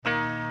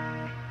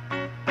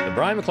The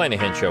Brian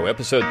McClanahan Show,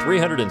 episode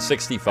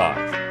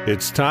 365.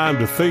 It's time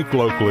to think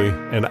locally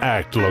and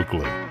act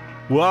locally.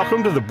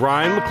 Welcome to the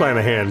Brian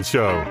McClanahan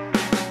Show.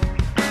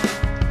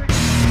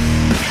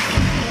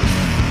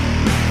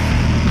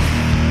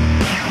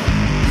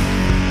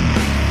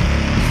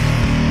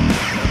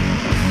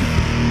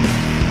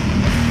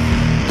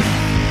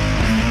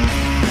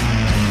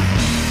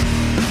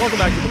 Welcome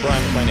back to the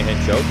Brian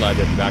McClanahan Show. Glad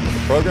to have you back on the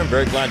program.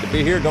 Very glad to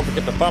be here. Don't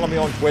forget to follow me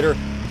on Twitter,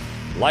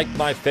 like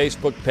my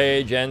Facebook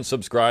page, and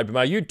subscribe to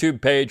my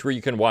YouTube page where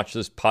you can watch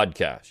this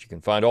podcast. You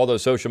can find all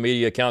those social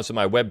media accounts on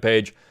my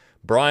webpage,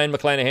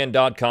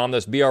 brianmcclanahan.com.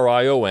 That's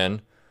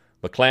B-R-I-O-N,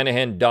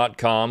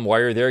 McClanahan.com. While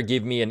you're there,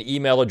 give me an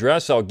email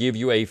address. I'll give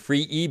you a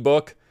free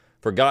ebook,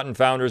 Forgotten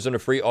Founders, and a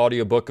free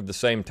audiobook of the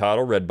same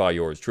title, read by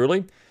yours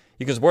truly.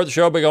 You can support the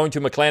show by going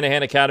to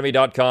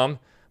McClanahanacademy.com.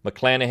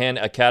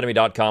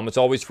 McClanahanacademy.com. It's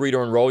always free to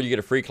enroll. You get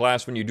a free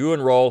class when you do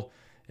enroll,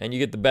 and you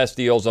get the best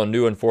deals on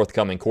new and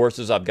forthcoming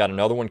courses. I've got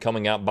another one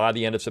coming out by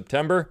the end of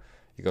September.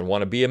 You're going to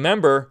want to be a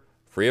member,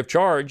 free of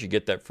charge. You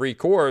get that free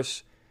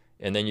course,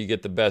 and then you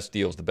get the best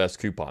deals, the best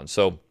coupons.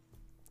 So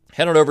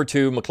head on over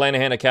to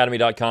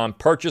McClanahanacademy.com.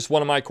 Purchase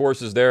one of my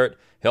courses there. It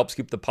helps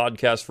keep the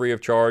podcast free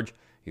of charge.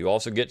 You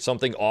also get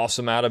something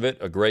awesome out of it,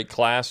 a great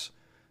class.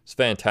 It's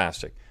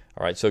fantastic.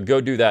 All right, so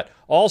go do that.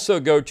 Also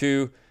go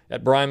to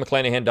at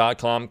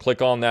brianmcclanahan.com,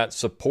 click on that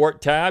support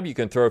tab. You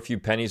can throw a few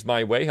pennies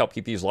my way, help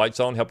keep these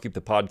lights on, help keep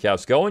the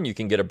podcast going. You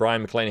can get a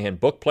Brian McClanahan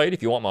book plate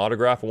if you want my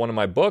autograph on one of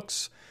my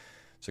books.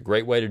 It's a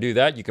great way to do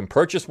that. You can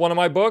purchase one of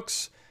my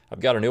books.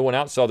 I've got a new one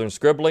out, Southern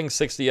Scribbling,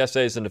 60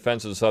 Essays in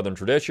Defense of the Southern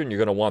Tradition. You're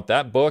going to want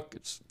that book.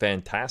 It's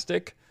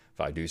fantastic,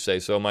 if I do say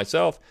so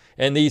myself.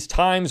 And these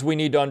times we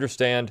need to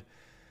understand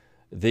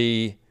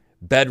the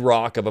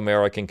bedrock of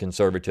American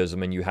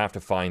conservatism, and you have to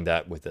find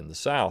that within the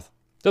South.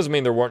 Doesn't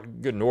mean there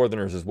weren't good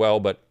Northerners as well,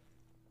 but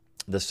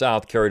the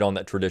South carried on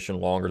that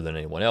tradition longer than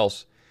anyone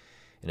else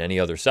in any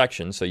other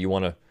section. So you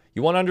want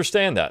to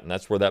understand that, and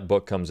that's where that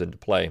book comes into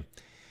play.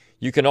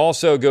 You can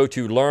also go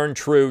to Learn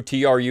True,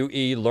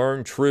 T-R-U-E,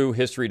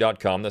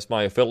 LearnTrueHistory.com. That's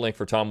my affiliate link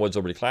for Tom Woods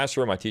Liberty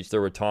Classroom. I teach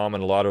there with Tom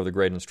and a lot of the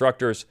great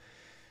instructors.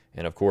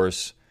 And of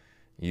course,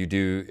 you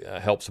do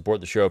help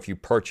support the show if you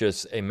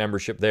purchase a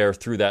membership there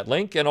through that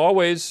link. And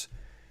always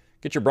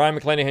get your Brian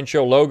McClanahan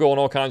Show logo and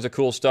all kinds of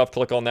cool stuff.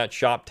 Click on that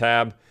shop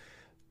tab.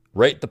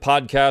 Rate the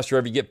podcast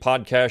wherever you get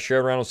podcasts. Share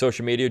it around on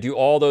social media. Do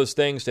all those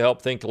things to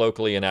help think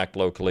locally and act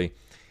locally.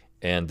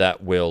 And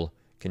that will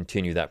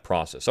continue that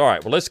process. All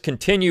right, well, let's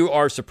continue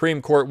our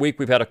Supreme Court week.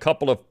 We've had a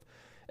couple of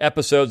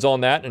episodes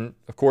on that. And,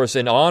 of course,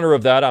 in honor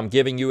of that, I'm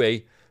giving you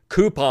a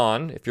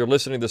coupon, if you're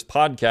listening to this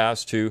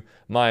podcast, to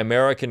my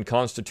American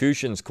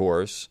Constitutions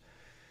course.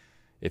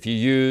 If you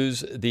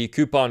use the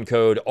coupon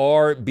code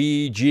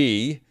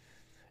RBG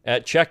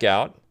at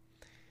checkout,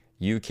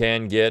 you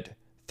can get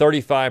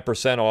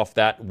 35% off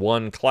that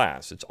one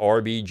class. It's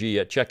RBG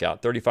at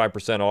checkout,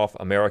 35% off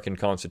American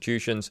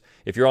Constitutions.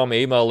 If you're on my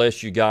email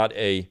list, you got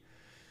an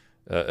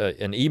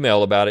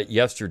email about it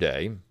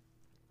yesterday,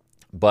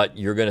 but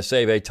you're going to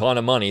save a ton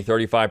of money,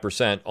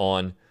 35%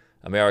 on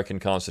American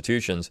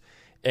Constitutions.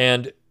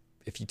 And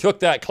if you took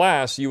that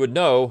class, you would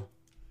know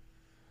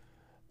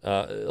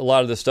a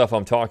lot of the stuff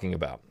I'm talking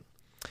about.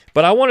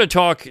 But I want to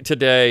talk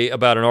today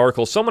about an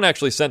article. Someone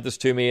actually sent this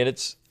to me,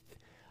 and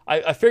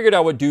I figured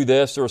I would do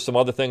this. There were some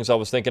other things I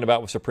was thinking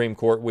about with Supreme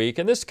Court week,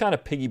 and this kind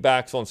of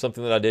piggybacks on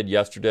something that I did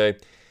yesterday.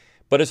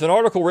 But it's an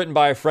article written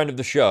by a friend of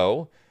the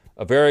show,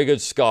 a very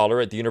good scholar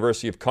at the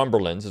University of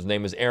Cumberland. His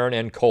name is Aaron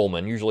N.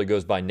 Coleman. Usually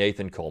goes by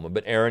Nathan Coleman,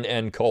 but Aaron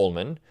N.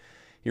 Coleman.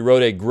 He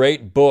wrote a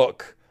great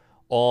book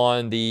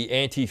on the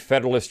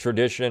Anti-Federalist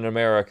tradition in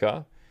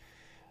America,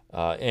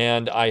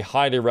 and I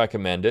highly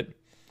recommend it.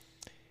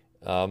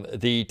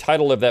 The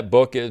title of that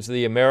book is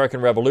The American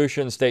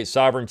Revolution, State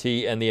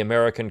Sovereignty, and the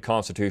American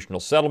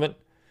Constitutional Settlement.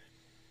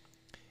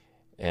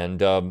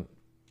 And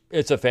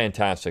it's a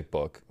fantastic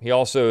book. He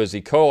also is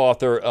the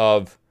co-author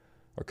of,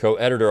 or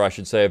co-editor, I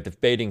should say, of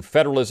Debating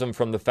Federalism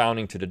from the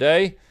Founding to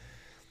Today.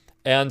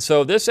 And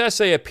so this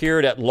essay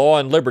appeared at Law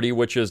and Liberty,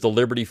 which is the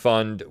Liberty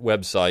Fund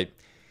website,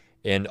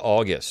 in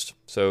August.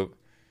 So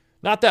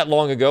not that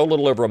long ago, a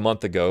little over a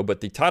month ago,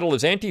 but the title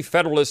is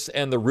Anti-Federalists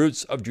and the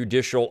Roots of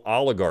Judicial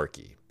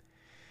Oligarchy.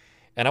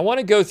 And I want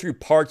to go through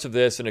parts of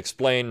this and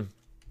explain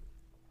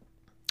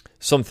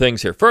some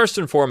things here. First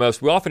and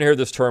foremost, we often hear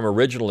this term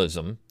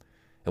originalism,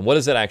 and what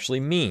does that actually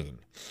mean?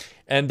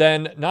 And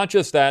then not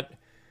just that,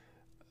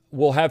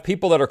 we'll have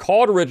people that are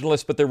called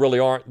originalists, but they really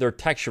aren't. They're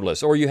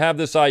textualists. Or you have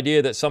this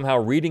idea that somehow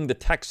reading the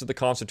text of the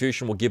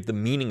Constitution will give the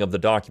meaning of the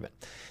document.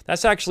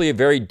 That's actually a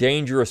very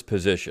dangerous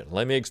position.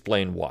 Let me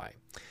explain why.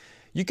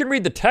 You can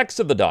read the text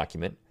of the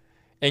document,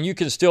 and you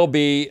can still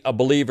be a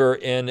believer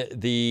in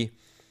the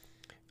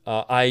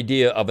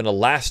idea of an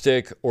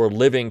elastic or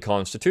living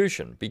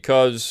constitution,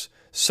 because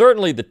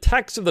certainly the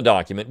text of the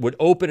document would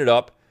open it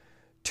up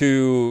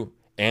to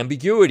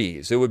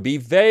ambiguities. It would be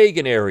vague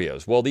in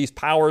areas. Well, these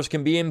powers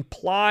can be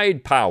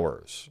implied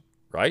powers,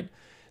 right?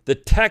 The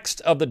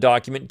text of the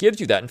document gives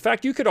you that. In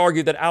fact, you could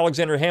argue that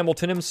Alexander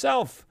Hamilton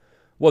himself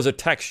was a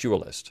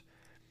textualist.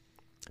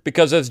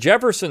 Because as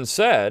Jefferson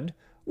said,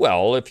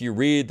 well, if you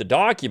read the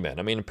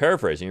document,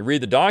 paraphrasing, you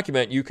read the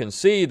document, you can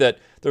see that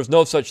there's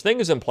no such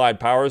thing as implied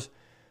powers.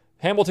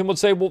 Hamilton would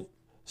say, well,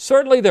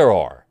 certainly there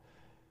are.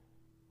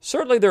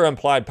 Certainly there are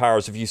implied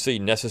powers if you see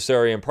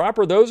necessary and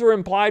proper. Those are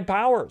implied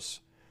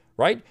powers,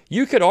 right?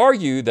 You could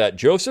argue that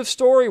Joseph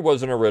Story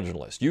was an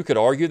originalist. You could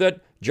argue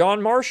that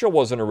John Marshall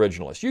was an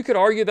originalist. You could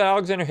argue that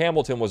Alexander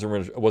Hamilton was an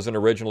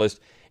originalist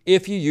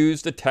if you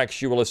use the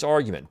textualist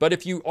argument. But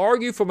if you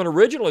argue from an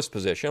originalist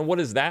position, what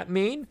does that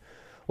mean?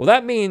 Well,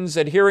 that means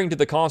adhering to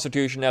the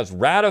Constitution as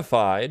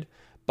ratified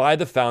by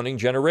the founding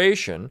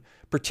generation,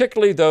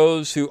 particularly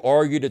those who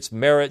argued its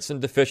merits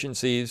and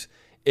deficiencies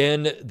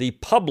in the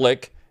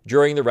public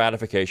during the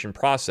ratification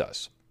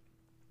process.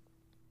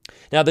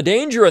 Now, the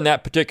danger in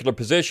that particular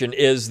position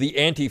is the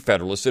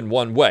Anti-Federalists in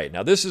one way.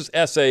 Now, this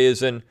essay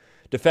is in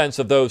defense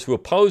of those who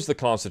oppose the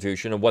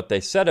Constitution and what they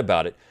said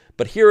about it.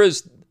 But here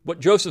is what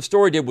Joseph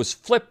Story did, was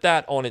flip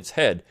that on its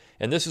head.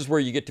 And this is where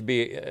you get to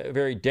be a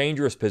very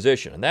dangerous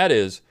position. And that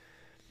is,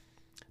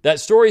 that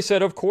Story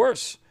said, of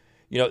course,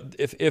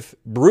 if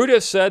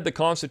Brutus said the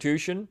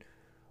Constitution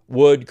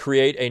would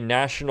create a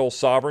national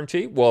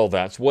sovereignty, well,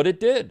 that's what it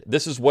did.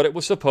 This is what it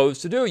was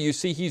supposed to do. You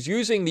see, he's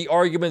using the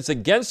arguments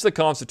against the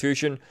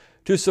Constitution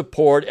to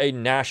support a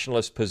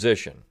nationalist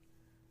position.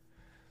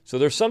 So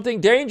there's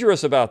something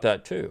dangerous about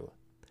that too.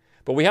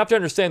 But we have to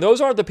understand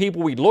those aren't the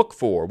people we look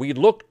for. We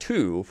look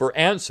to for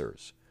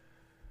answers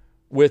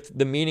with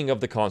the meaning of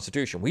the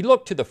Constitution. We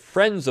look to the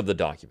friends of the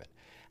document.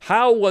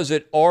 How was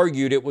it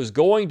argued it was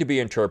going to be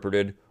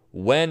interpreted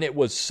when it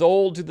was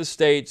sold to the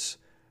states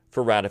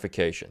for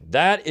ratification?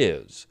 That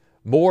is,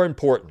 more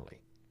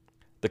importantly,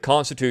 the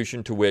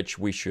Constitution to which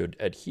we should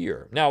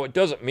adhere. Now, it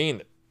doesn't mean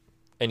that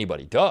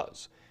anybody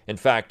does. In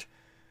fact,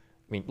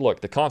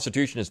 look, the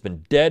Constitution has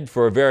been dead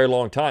for a very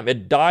long time.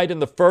 It died in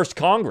the first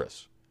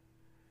Congress.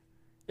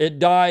 It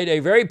died a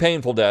very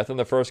painful death in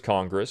the first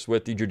Congress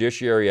with the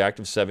Judiciary Act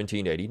of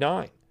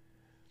 1789.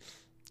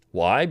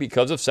 Why?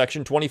 Because of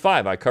Section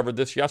 25. I covered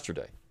this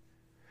yesterday.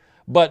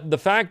 But the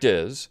fact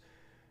is,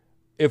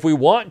 if we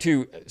want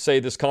to say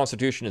this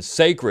Constitution is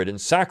sacred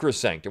and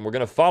sacrosanct and we're going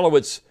to follow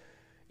its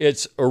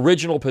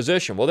original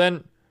position, well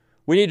then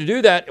we need to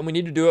do that, and we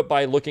need to do it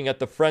by looking at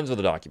the friends of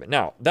the document.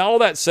 Now, all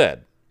that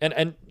said,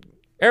 and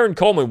Aaron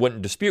Coleman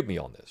wouldn't dispute me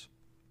on this,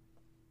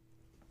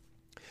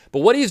 but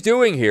what he's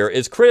doing here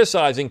is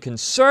criticizing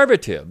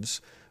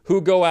conservatives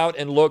who go out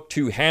and look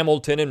to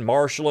Hamilton and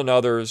Marshall and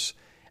others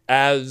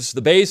as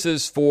the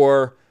basis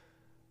for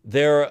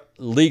their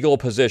legal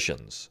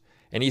positions.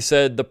 And he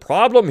said the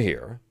problem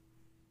here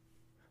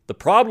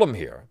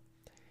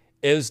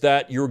is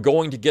that you're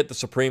going to get the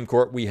Supreme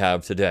Court we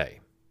have today.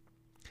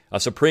 A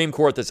Supreme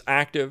Court that's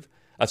active,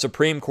 a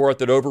Supreme Court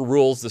that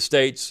overrules the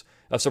states,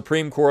 a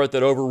Supreme Court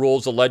that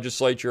overrules the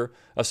legislature,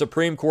 a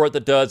Supreme Court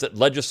that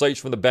legislates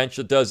from the bench,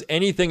 that does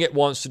anything it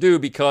wants to do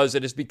because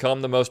it has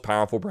become the most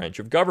powerful branch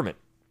of government.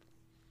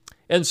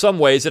 In some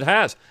ways it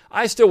has.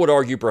 I still would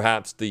argue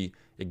perhaps the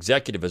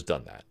executive has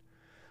done that.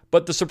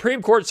 But the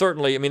Supreme Court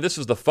certainly, this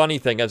is the funny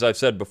thing, as I've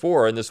said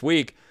before, and this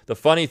week, the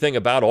funny thing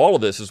about all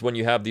of this is when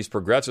you have these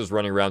progressives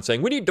running around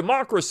saying, we need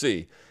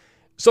democracy,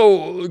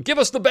 so give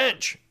us the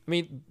bench.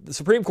 The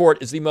Supreme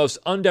Court is the most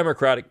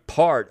undemocratic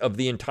part of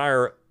the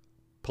entire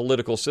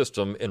political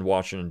system in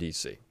Washington,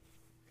 D.C.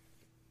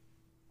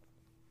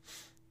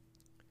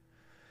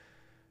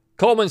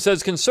 Coleman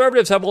says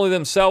conservatives have only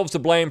themselves to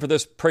blame for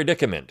this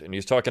predicament, and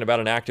he's talking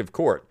about an active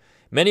court.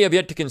 Many have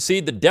yet to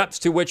concede the depths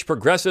to which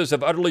progressives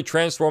have utterly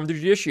transformed the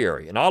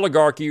judiciary. An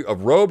oligarchy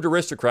of robed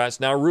aristocrats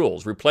now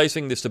rules,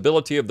 replacing the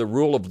stability of the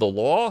rule of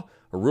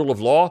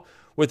law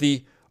with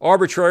the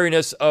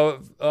arbitrariness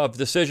of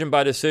decision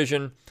by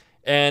decision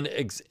and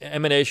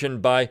emanation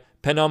by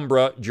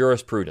penumbra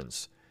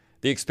jurisprudence.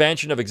 The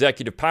expansion of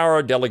executive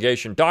power,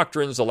 delegation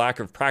doctrines, the lack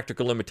of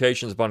practical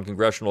limitations upon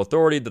congressional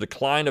authority, the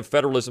decline of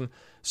federalism,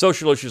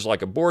 social issues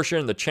like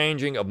abortion, the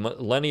changing of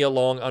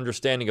millennia-long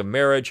understanding of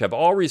marriage have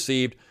all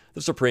received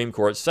the Supreme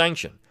Court's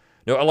sanction.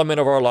 No element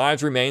of our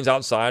lives remains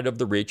outside of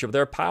the reach of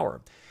their power.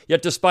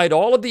 Yet despite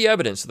all of the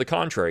evidence to the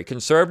contrary,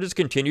 conservatives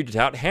continue to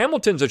tout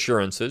Hamilton's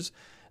assurances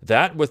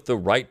that with the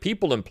right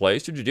people in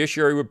place, the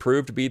judiciary would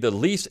prove to be the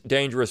least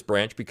dangerous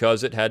branch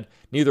because it had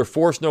neither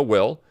force nor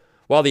will,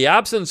 while the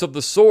absence of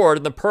the sword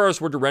and the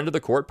purse were to render the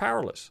court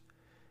powerless.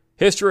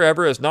 History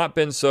ever has not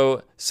been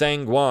so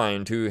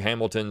sanguine to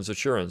Hamilton's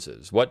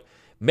assurances. What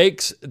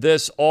makes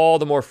this all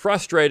the more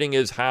frustrating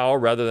is how,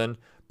 rather than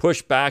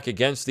push back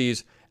against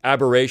these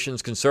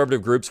aberrations,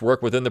 conservative groups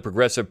work within the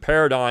progressive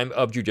paradigm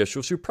of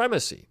judicial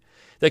supremacy.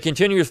 They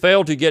continue to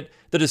fail to get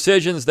the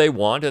decisions they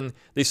want, and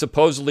the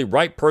supposedly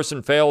right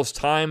person fails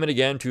time and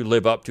again to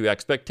live up to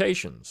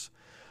expectations.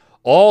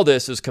 All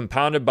this is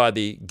compounded by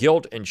the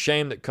guilt and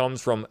shame that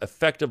comes from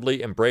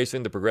effectively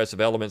embracing the progressive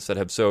elements that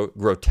have so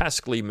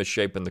grotesquely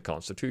misshapen the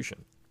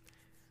Constitution.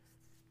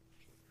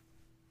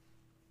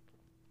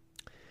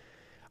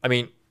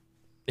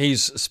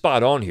 He's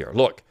spot on here.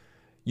 Look,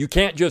 you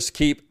can't just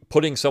keep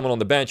putting someone on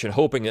the bench and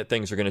hoping that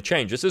things are going to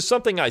change. This is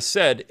something I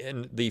said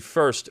in the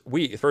first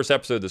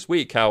episode this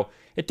week, how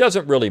it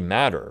doesn't really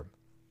matter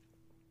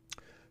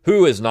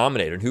who is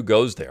nominated and who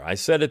goes there. I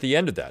said at the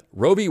end of that,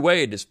 Roe v.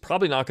 Wade is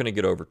probably not going to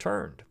get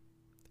overturned.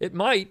 It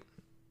might,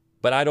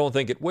 but I don't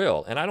think it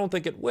will. And I don't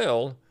think it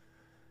will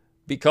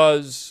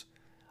because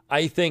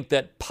I think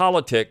that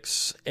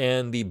politics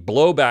and the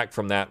blowback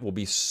from that will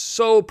be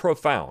so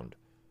profound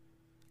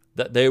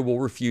that they will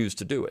refuse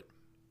to do it.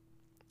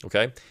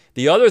 Okay?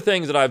 The other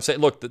things that I've said,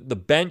 look, the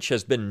bench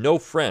has been no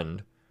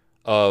friend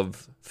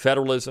of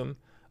federalism,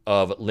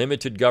 of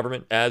limited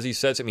government, as he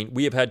says. I mean,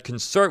 we have had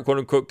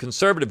quote-unquote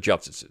conservative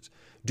justices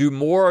do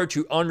more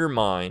to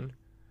undermine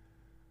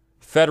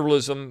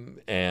federalism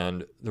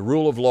and the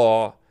rule of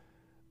law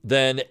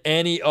than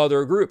any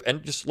other group.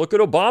 And just look at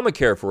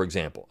Obamacare, for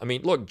example. I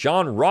mean, look,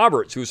 John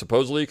Roberts, who's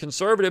supposedly a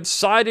conservative,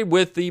 sided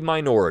with the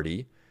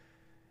minority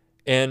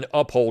in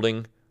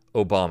upholding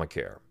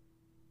Obamacare.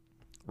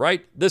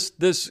 Right?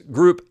 This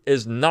group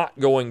is not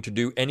going to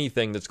do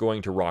anything that's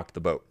going to rock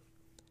the boat.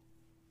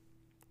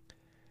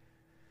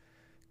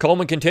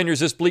 Coleman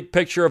continues, this bleak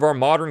picture of our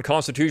modern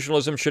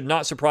constitutionalism should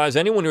not surprise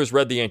anyone who has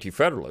read the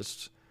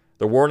Anti-Federalists.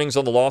 The warnings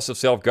on the loss of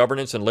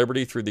self-governance and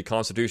liberty through the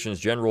Constitution's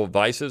general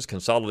vices,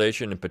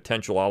 consolidation, and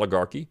potential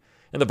oligarchy,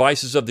 and the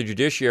vices of the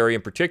judiciary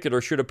in particular,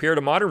 should appear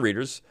to modern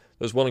readers,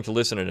 those willing to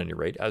listen at any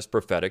rate, as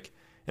prophetic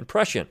and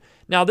prescient.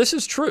 Now, this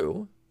is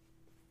true.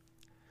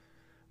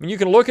 I mean, you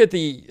can look at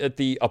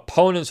the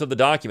opponents of the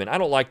document. I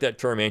don't like that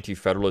term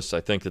Anti-Federalists.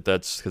 I think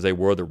that's because they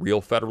were the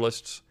real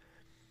Federalists.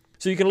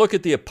 So you can look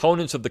at the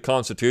opponents of the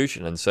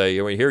Constitution and say,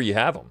 well, here you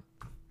have them.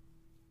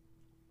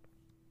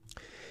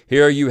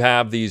 Here you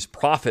have these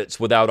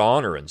prophets without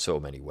honor in so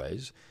many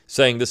ways,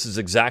 saying this is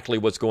exactly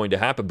what's going to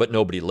happen, but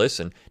nobody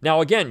listened. Now,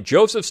 again,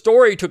 Joseph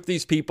Story took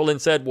these people and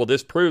said, well,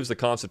 this proves the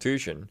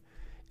Constitution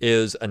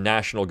is a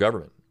national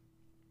government.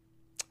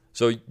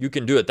 So you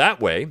can do it that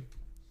way,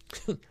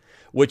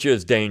 which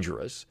is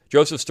dangerous.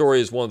 Joseph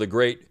Story is one of the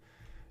great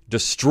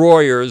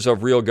destroyers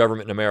of real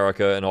government in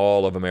America and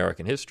all of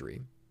American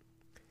history.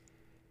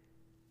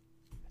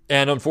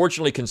 And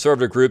unfortunately,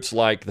 conservative groups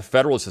like the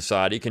Federalist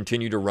Society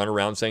continue to run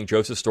around saying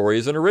Joseph Story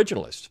is an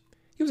originalist.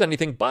 He was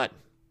anything but.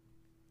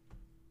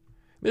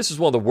 This is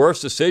one of the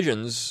worst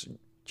decisions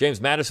James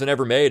Madison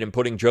ever made in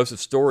putting Joseph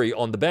Story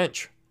on the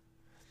bench.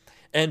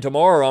 And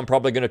tomorrow, I'm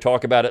probably going to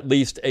talk about at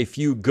least a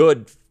few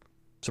good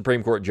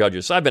Supreme Court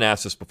judges. So I've been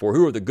asked this before.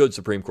 Who are the good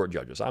Supreme Court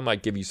judges? I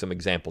might give you some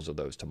examples of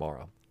those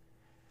tomorrow.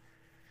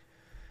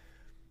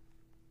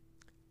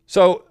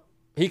 So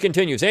he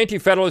continues,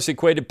 Anti-Federalists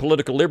equated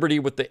political liberty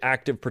with the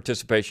active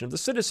participation of the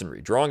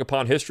citizenry. Drawing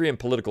upon history and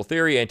political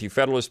theory,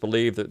 Anti-Federalists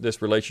believed that this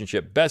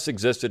relationship best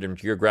existed in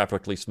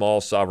geographically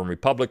small sovereign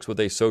republics with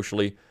a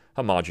socially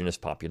homogeneous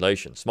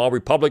population. Small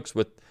republics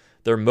with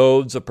their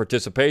modes of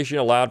participation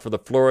allowed for the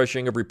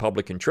flourishing of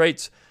republican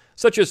traits,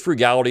 such as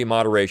frugality,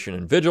 moderation,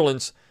 and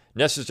vigilance,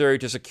 necessary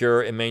to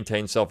secure and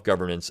maintain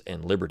self-governance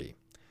and liberty.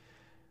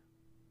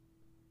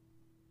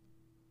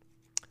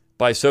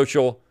 By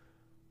social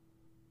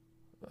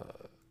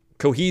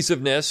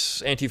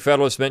cohesiveness,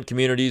 Anti-Federalists meant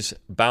communities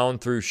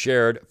bound through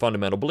shared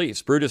fundamental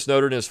beliefs. Brutus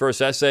noted in his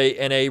first essay,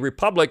 in a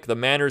republic, the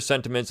manners,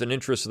 sentiments, and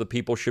interests of the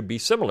people should be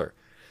similar.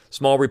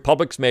 Small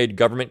republics made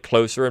government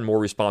closer and more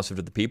responsive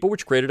to the people,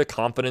 which created a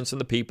confidence in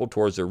the people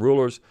towards their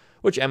rulers,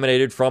 which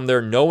emanated from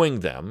their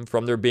knowing them,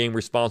 from their being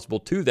responsible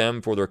to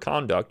them for their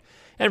conduct,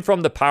 and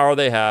from the power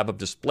they have of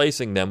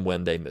displacing them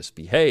when they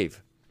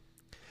misbehave.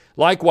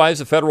 Likewise,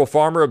 the federal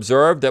farmer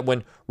observed that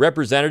when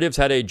representatives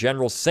had a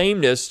general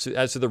sameness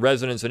as to the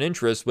residents and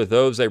interests with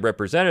those they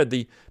represented,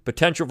 the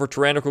potential for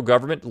tyrannical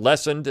government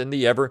lessened and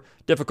the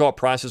ever-difficult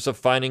process of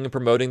finding and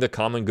promoting the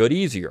common good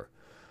easier.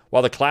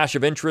 While the clash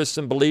of interests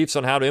and beliefs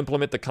on how to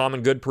implement the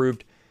common good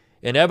proved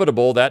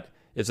inevitable, that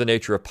is the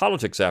nature of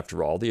politics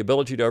after all. The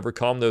ability to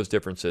overcome those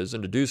differences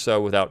and to do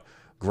so without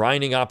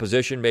grinding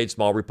opposition made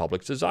small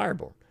republics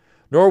desirable.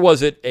 Nor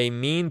was it a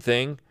mean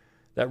thing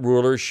that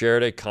rulers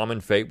shared a common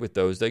fate with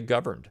those they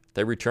governed.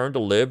 They returned to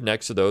live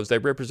next to those they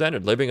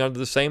represented, living under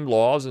the same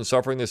laws and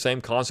suffering the same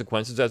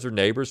consequences as their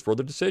neighbors for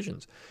their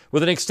decisions.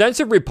 With an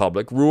extensive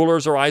republic,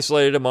 rulers are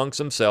isolated amongst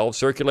themselves,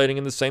 circulating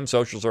in the same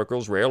social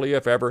circles, rarely,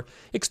 if ever,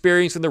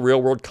 experiencing the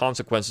real-world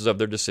consequences of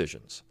their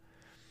decisions.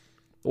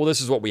 Well, this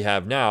is what we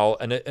have now,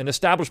 an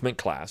establishment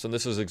class, and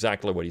this is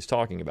exactly what he's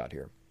talking about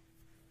here.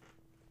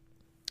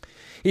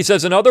 He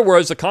says, in other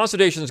words, the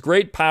Constitution's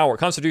great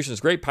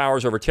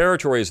powers over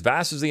territory as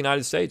vast as the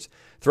United States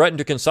threatened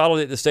to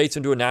consolidate the states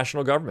into a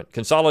national government.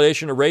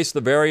 Consolidation erased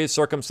the various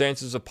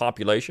circumstances of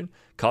population,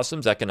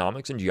 customs,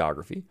 economics, and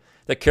geography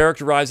that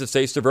characterize the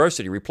state's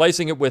diversity,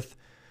 replacing it with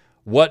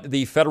what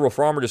the federal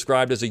farmer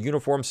described as a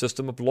uniform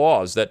system of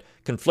laws that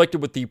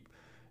conflicted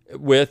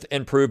with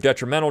and proved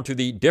detrimental to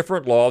the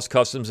different laws,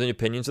 customs, and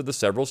opinions of the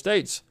several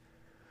states.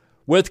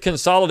 With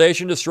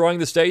consolidation destroying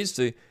the states,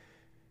 the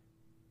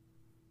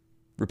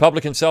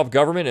Republican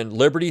self-government and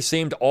liberty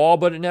seemed all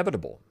but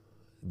inevitable.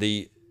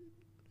 The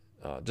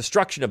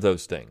destruction of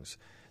those things.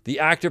 The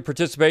active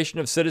participation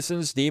of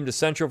citizens deemed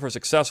essential for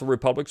successful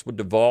republics would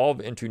devolve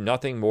into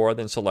nothing more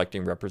than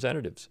selecting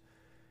representatives.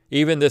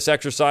 Even this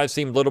exercise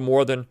seemed little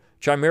more than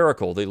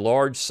chimerical. The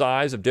large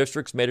size of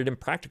districts made it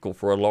impractical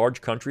for a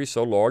large country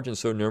so large and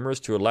so numerous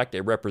to elect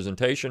a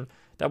representation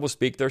that will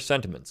speak their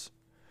sentiments.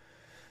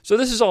 So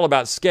this is all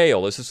about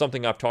scale. This is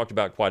something I've talked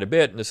about quite a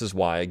bit, and this is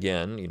why,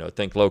 again,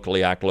 think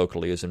locally, act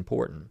locally is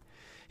important.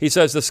 He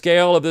says the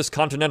scale of this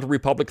continental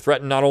republic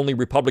threatened not only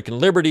republican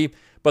liberty,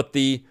 but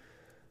the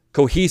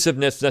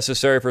cohesiveness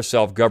necessary for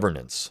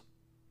self-governance.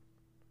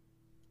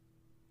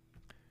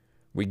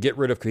 We get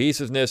rid of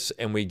cohesiveness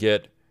and we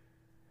get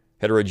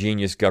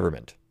heterogeneous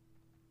government.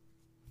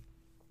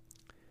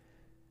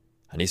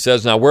 And he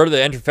says, now where do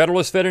the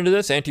Anti-Federalists fit into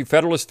this?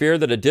 Anti-Federalists fear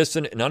that a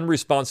distant and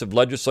unresponsive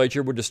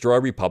legislature would destroy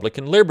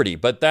republican liberty,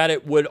 but that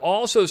it would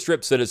also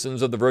strip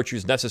citizens of the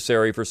virtues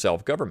necessary for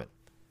self-government.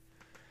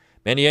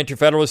 Many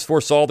Anti-Federalists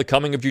foresaw the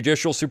coming of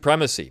judicial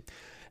supremacy.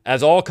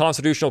 As all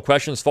constitutional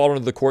questions fall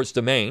into the court's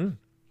domain,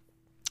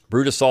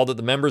 Brutus saw that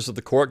the members of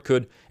the court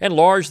could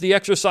enlarge the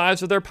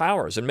exercise of their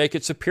powers and make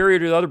it superior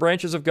to the other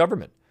branches of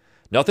government.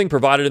 Nothing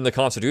provided in the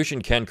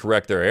Constitution can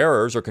correct their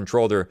errors or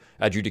control their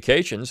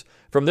adjudications.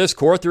 From this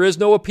court, there is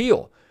no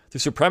appeal. The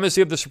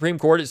supremacy of the Supreme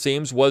Court, it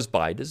seems, was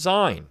by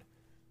design.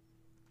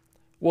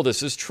 Well,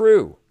 this is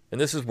true. And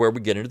this is where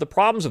we get into the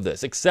problems of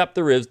this, except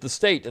there is the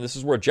state. And this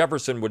is where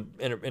Jefferson would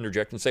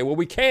interject and say, well,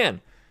 we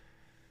can.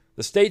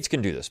 The states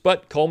can do this.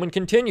 But Coleman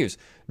continues,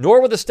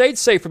 nor would the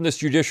states say from this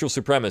judicial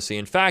supremacy.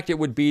 In fact, it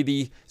would be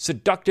the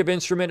seductive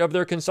instrument of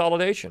their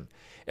consolidation.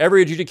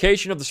 Every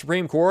adjudication of the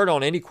Supreme Court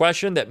on any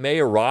question that may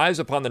arise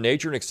upon the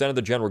nature and extent of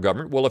the general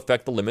government will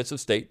affect the limits of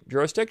state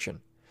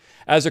jurisdiction.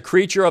 As a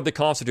creature of the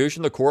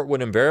Constitution, the court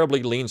would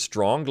invariably lean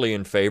strongly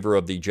in favor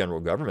of the general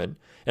government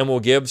and will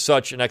give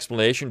such an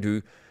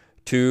explanation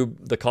to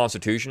the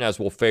Constitution as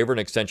will favor an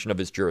extension of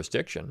its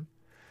jurisdiction.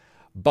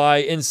 By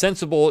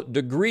insensible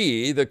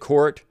degree, the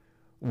court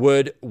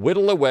would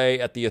whittle away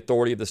at the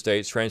authority of the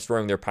states,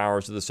 transferring their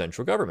powers to the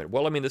central government.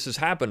 Well, this has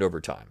happened over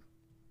time.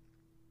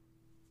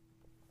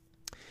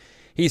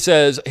 He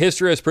says,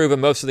 history has proven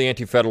most of the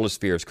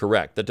Anti-Federalist fears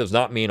correct. That does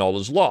not mean all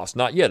is lost,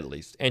 not yet at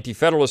least.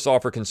 Anti-Federalists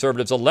offer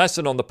conservatives a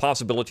lesson on the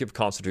possibility of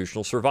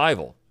constitutional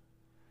survival.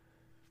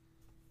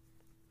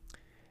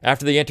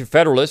 After the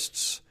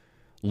Anti-Federalists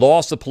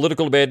lost the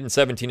political debate in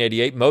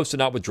 1788, most did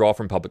not withdraw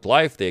from public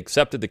life. They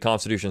accepted the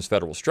Constitution's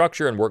federal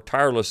structure and worked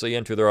tirelessly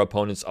into their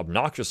opponents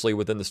obnoxiously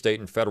within the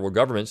state and federal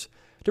governments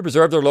to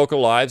preserve their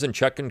local lives and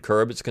check and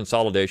curb its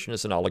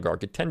consolidationist and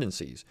oligarchic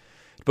tendencies.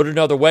 To put it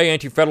another way,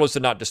 Anti-Federalists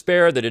did not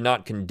despair. They did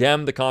not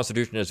condemn the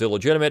Constitution as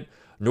illegitimate,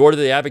 nor did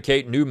they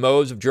advocate new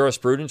modes of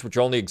jurisprudence which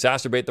only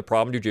exacerbate the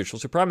problem of judicial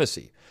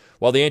supremacy.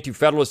 While the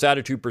Anti-Federalist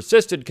attitude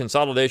persisted,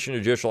 consolidation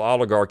and judicial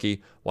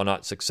oligarchy, while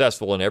not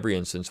successful in every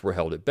instance, were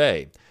held at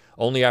bay.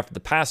 Only after the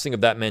passing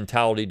of that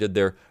mentality did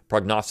their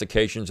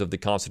prognostications of the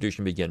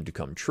Constitution begin to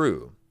come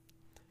true.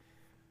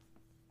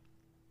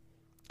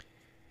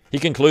 He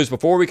concludes,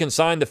 before we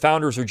consign the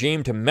founders'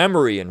 regime to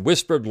memory and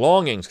whispered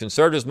longings,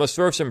 conservatives must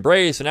first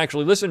embrace and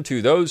actually listen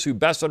to those who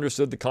best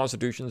understood the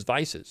Constitution's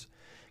vices.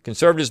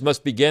 Conservatives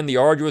must begin the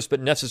arduous but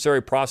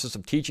necessary process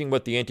of teaching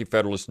what the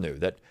Anti-Federalists knew,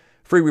 that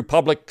free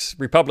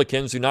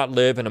Republicans do not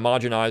live in a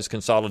homogenized,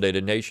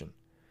 consolidated nation.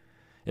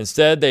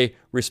 Instead, they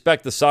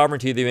respect the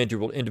sovereignty of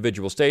the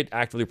individual state,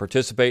 actively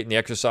participate in the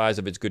exercise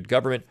of its good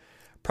government,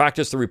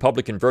 practice the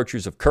Republican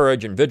virtues of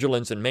courage and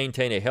vigilance, and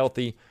maintain a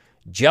healthy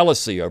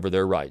jealousy over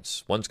their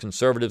rights. Once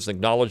conservatives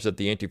acknowledge that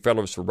the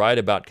Anti-Federalists were right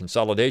about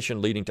consolidation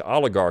leading to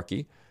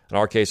oligarchy, in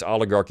our case,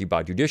 oligarchy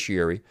by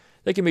judiciary,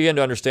 they can begin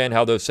to understand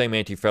how those same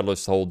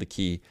Anti-Federalists hold the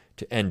key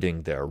to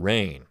ending their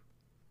reign.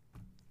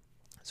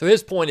 So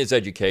his point is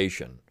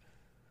education.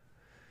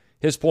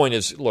 His point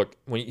is, look,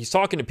 when he's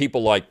talking to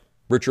people like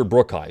Richard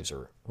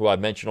Brookhiser, who I've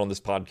mentioned on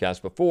this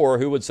podcast before,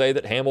 who would say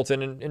that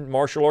Hamilton and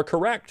Marshall are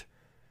correct.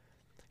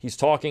 He's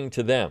talking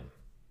to them.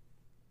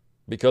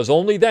 Because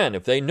only then,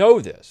 if they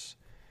know this,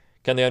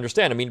 can they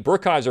understand.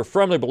 Brookhiser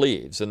firmly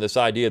believes in this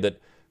idea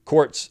that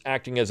courts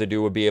acting as they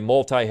do would be a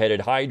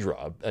multi-headed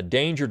hydra, a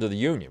danger to the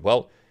Union.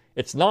 Well,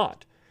 it's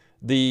not.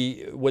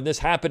 When this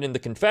happened in the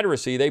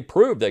Confederacy, they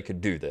proved they could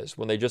do this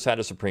when they just had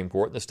a Supreme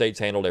Court and the states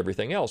handled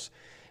everything else.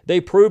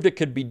 They proved it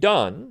could be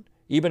done.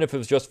 Even if it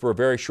was just for a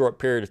very short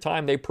period of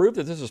time, they proved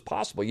that this was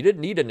possible. You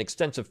didn't need an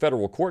extensive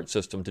federal court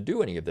system to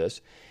do any of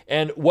this.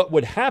 And what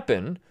would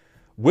happen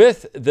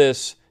with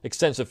this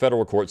extensive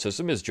federal court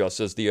system is just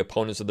as the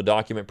opponents of the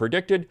document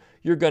predicted,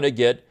 you're going to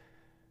get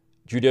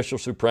judicial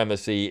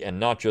supremacy, and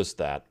not just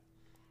that,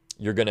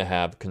 you're going to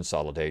have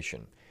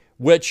consolidation,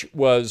 which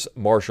was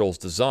Marshall's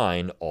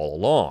design all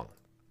along.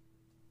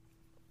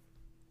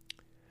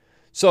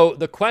 So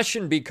the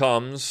question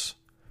becomes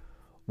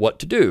what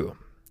to do.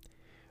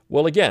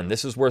 Well, again,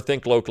 this is where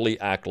think locally,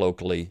 act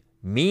locally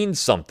means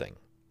something.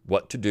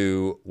 What to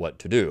do, what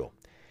to do.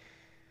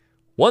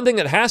 One thing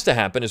that has to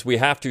happen is we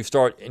have to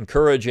start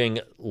encouraging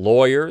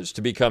lawyers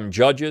to become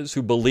judges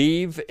who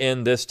believe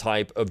in this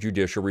type of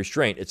judicial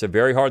restraint. It's a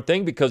very hard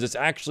thing because it's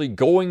actually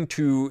going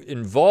to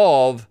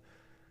involve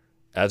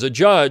as a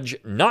judge,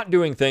 not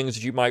doing things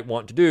that you might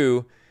want to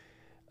do,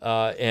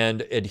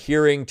 and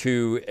adhering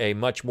to a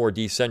much more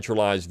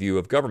decentralized view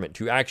of government,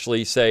 to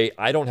actually say,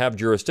 I don't have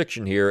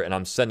jurisdiction here and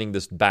I'm sending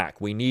this back.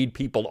 We need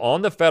people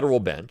on the federal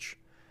bench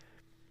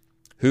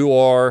who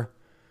are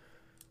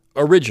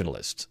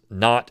originalists,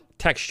 not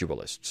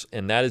textualists.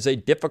 And that is a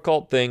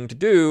difficult thing to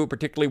do,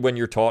 particularly when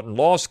you're taught in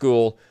law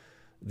school.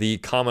 The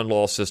common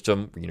law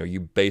system, you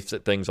base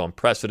things on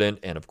precedent,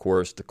 and of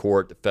course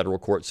the federal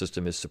court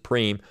system is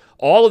supreme.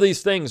 All of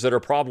these things that are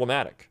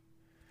problematic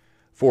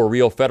for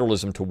real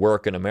federalism to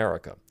work in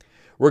America.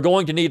 We're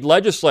going to need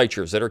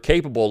legislatures that are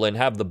capable and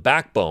have the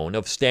backbone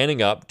of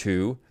standing up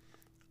to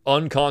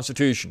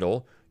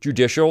unconstitutional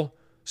judicial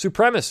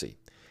supremacy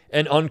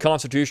and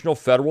unconstitutional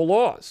federal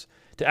laws,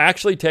 to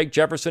actually take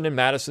Jefferson and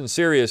Madison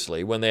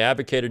seriously when they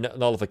advocated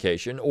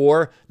nullification,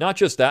 or not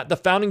just that, the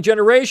founding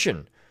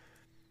generation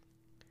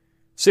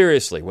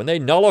seriously when they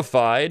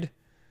nullified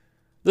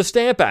the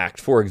Stamp Act,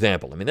 for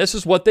example. I mean, this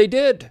is what they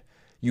did.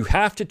 You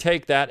have to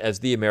take that as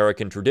the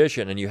American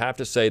tradition, and you have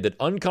to say that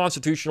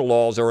unconstitutional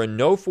laws are in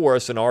no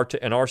force in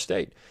our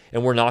state,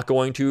 and we're not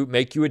going to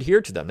make you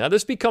adhere to them. Now,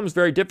 this becomes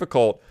very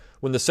difficult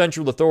when the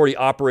central authority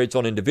operates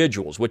on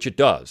individuals, which it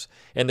does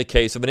in the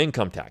case of an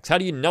income tax. How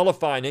do you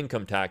nullify an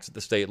income tax at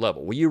the state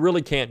level? Well, you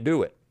really can't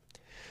do it.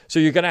 So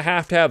you're going to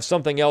have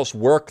something else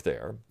work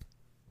there,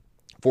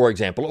 for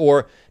example,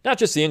 or not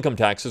just the income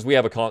taxes. We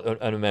have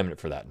an amendment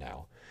for that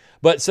now.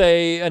 But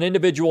say an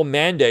individual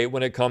mandate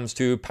when it comes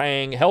to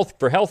paying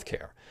for health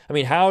care. I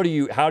mean, how do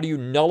you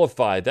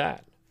nullify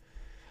that?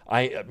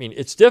 I mean,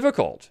 it's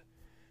difficult.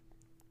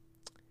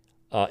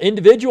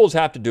 Individuals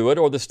have to do it,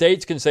 or the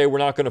states can say, we're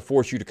not going to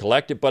force you to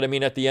collect it. But I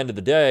mean, at the end of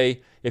the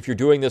day, if you're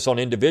doing this on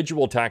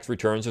individual tax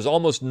returns, there's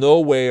almost no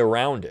way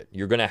around it.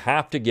 You're going to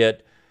have to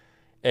get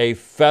a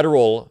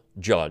federal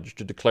judge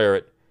to declare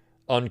it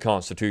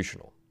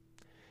unconstitutional,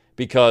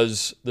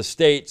 because the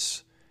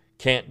states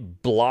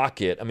can't block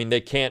it. I mean,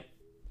 they can't.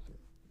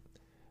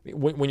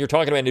 When you're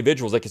talking about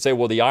individuals, they could say,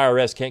 well, the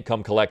IRS can't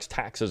come collect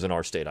taxes in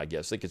our state, I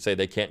guess. They could say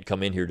they can't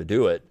come in here to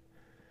do it.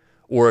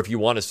 Or if you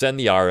want to send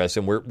the IRS,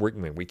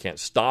 and we can't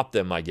stop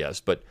them, I guess.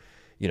 But,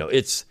 we're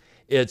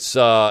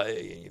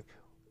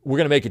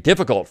going to make it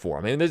difficult for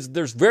them. I mean,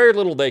 there's very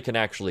little they can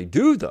actually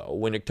do, though,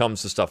 when it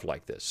comes to stuff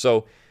like this.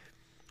 So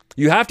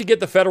you have to get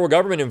the federal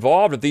government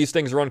involved if these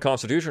things are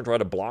unconstitutional, try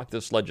to block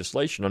this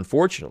legislation,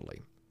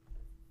 unfortunately.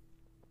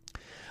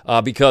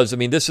 Because, I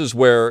mean, this is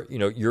where,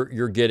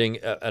 you're getting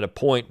at a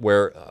point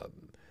where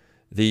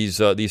these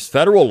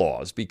federal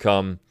laws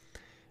become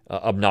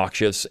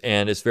obnoxious,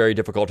 and it's very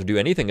difficult to do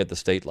anything at the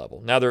state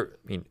level. Now, the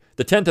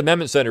 10th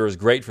Amendment Center is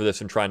great for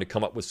this in trying to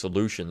come up with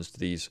solutions to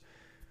these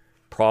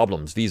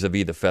problems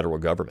vis-a-vis the federal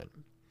government.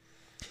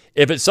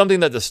 If it's something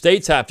that the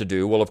states have to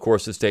do, well, of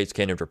course, the states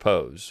can't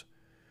interpose.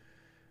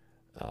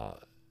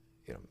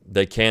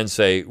 They can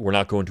say, we're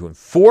not going to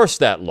enforce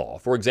that law.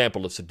 For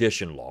example, a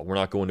sedition law. We're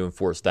not going to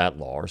enforce that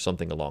law, or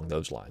something along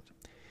those lines.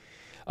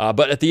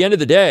 But at the end of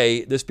the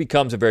day, this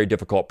becomes a very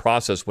difficult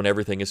process when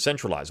everything is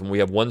centralized, when we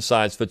have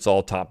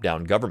one-size-fits-all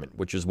top-down government,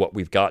 which is what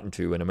we've gotten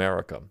to in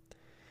America.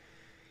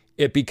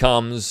 It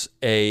becomes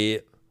a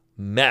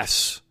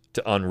mess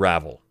to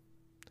unravel.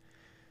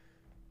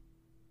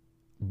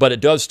 But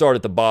it does start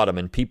at the bottom,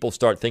 and people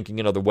start thinking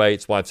another way.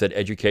 It's why I've said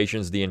education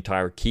is the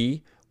entire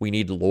key. We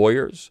need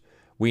lawyers.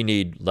 We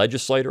need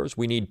legislators.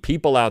 We need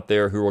people out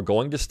there who are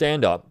going to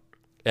stand up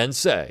and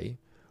say,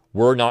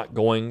 we're not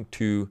going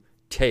to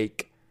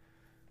take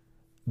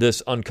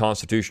this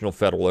unconstitutional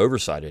federal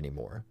oversight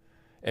anymore,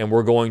 and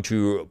we're going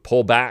to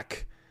pull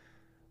back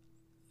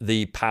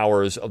the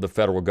powers of the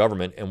federal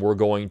government, and we're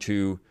going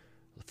to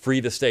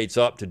free the states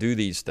up to do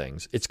these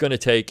things. It's going to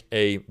take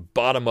a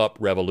bottom-up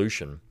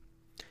revolution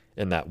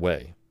in that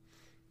way.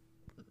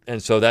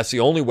 And so that's the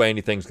only way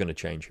anything's going to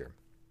change here.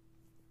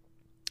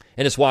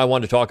 And it's why I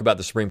wanted to talk about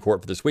the Supreme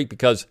Court for this week,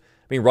 because,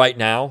 right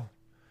now,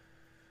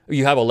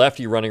 you have a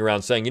lefty running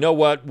around saying, you know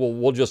what,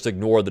 we'll just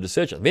ignore the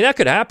decision. That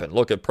could happen.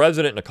 Look, a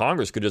president and a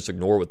Congress could just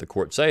ignore what the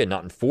court say and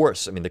not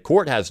enforce. The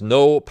court has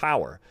no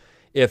power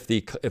if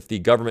the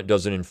government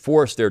doesn't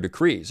enforce their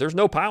decrees. There's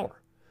no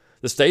power.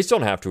 The states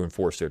don't have to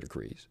enforce their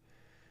decrees,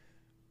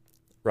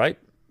 right?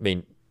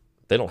 They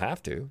don't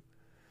have to.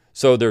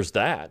 So there's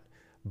that.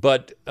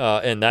 But,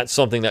 and that's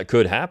something that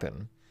could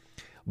happen.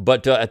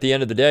 But at the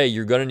end of the day,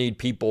 you're going to need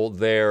people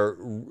there,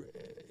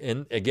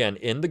 in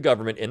the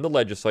government, in the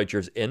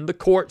legislatures, in the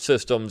court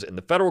systems, in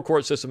the federal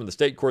court system, in the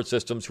state court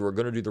systems, who are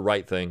going to do the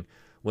right thing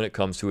when it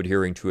comes to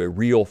adhering to a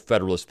real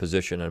federalist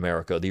position in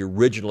America, the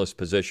originalist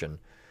position,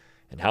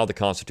 and how the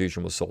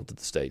Constitution was sold to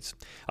the states.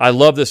 I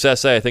love this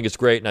essay. I think it's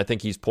great, and I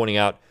think he's pointing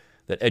out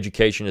that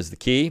education is the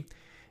key.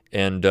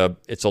 And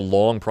it's a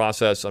long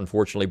process,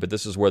 unfortunately, but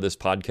this is where this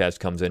podcast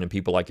comes in, and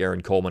people like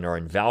Aaron Coleman are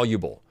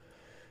invaluable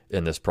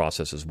in this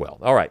process as well.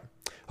 All right.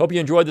 Hope you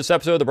enjoyed this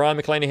episode of the Brian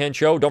McClanahan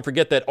Show. Don't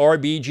forget that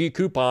RBG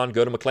coupon.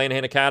 Go to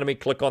McClanahan Academy,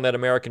 click on that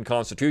American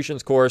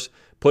Constitutions course,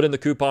 put in the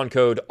coupon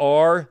code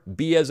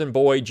RB as in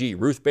boy G,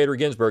 Ruth Bader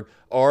Ginsburg,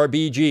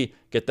 RBG.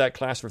 Get that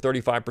class for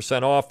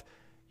 35% off.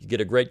 You get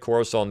a great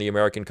course on the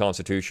American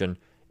Constitution,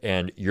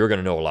 and you're going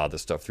to know a lot of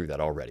this stuff through that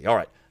already. All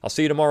right, I'll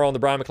see you tomorrow on the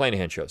Brian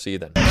McClanahan Show. See you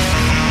then.